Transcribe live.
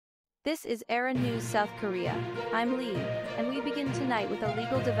This is Era News South Korea. I'm Lee, and we begin tonight with a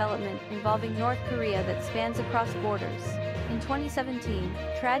legal development involving North Korea that spans across borders. In 2017,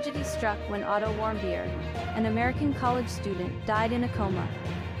 tragedy struck when Otto Warmbier, an American college student, died in a coma.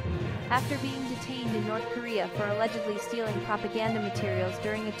 After being detained in North Korea for allegedly stealing propaganda materials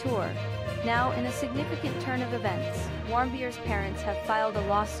during a tour, now in a significant turn of events, Warmbier's parents have filed a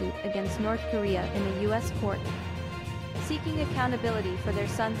lawsuit against North Korea in a U.S. court. Seeking accountability for their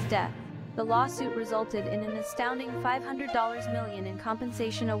son's death, the lawsuit resulted in an astounding $500 million in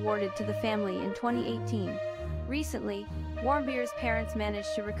compensation awarded to the family in 2018. Recently, Warmbier's parents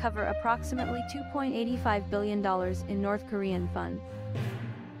managed to recover approximately $2.85 billion in North Korean funds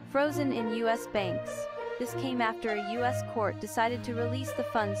frozen in U.S. banks. This came after a U.S. court decided to release the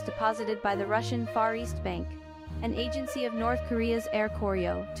funds deposited by the Russian Far East Bank, an agency of North Korea's Air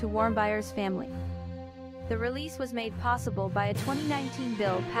Koryo, to Warmbier's family. The release was made possible by a 2019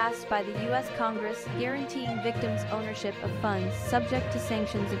 bill passed by the U.S. Congress guaranteeing victims' ownership of funds subject to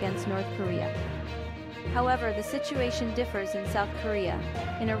sanctions against North Korea. However, the situation differs in South Korea.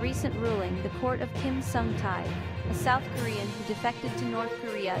 In a recent ruling, the court of Kim Sung-tae, a South Korean who defected to North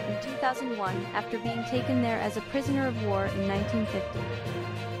Korea in 2001 after being taken there as a prisoner of war in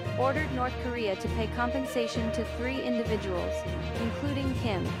 1950, ordered North Korea to pay compensation to 3 individuals, including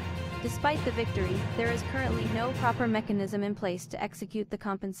Kim. Despite the victory, there is currently no proper mechanism in place to execute the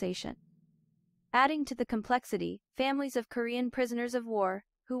compensation. Adding to the complexity, families of Korean prisoners of war,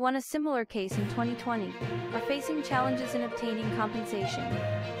 who won a similar case in 2020, are facing challenges in obtaining compensation.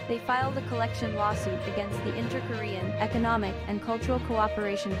 They filed a collection lawsuit against the Inter-Korean Economic and Cultural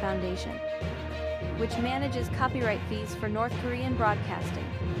Cooperation Foundation, which manages copyright fees for North Korean broadcasting.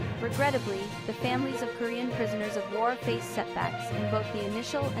 Regrettably, the families of Korean prisoners of war face setbacks in both the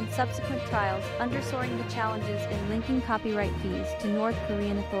initial and subsequent trials, underscoring the challenges in linking copyright fees to North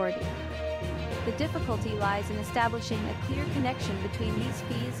Korean authorities. The difficulty lies in establishing a clear connection between these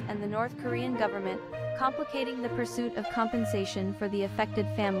fees and the North Korean government, complicating the pursuit of compensation for the affected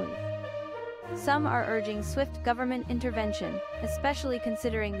families. Some are urging swift government intervention, especially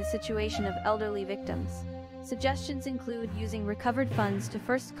considering the situation of elderly victims. Suggestions include using recovered funds to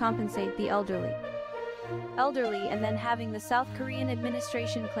first compensate the elderly, and then having the South Korean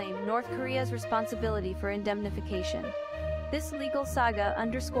administration claim North Korea's responsibility for indemnification. This legal saga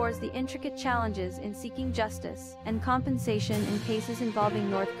underscores the intricate challenges in seeking justice and compensation in cases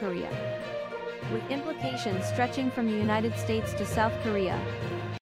involving North Korea. With implications stretching from the United States to South Korea,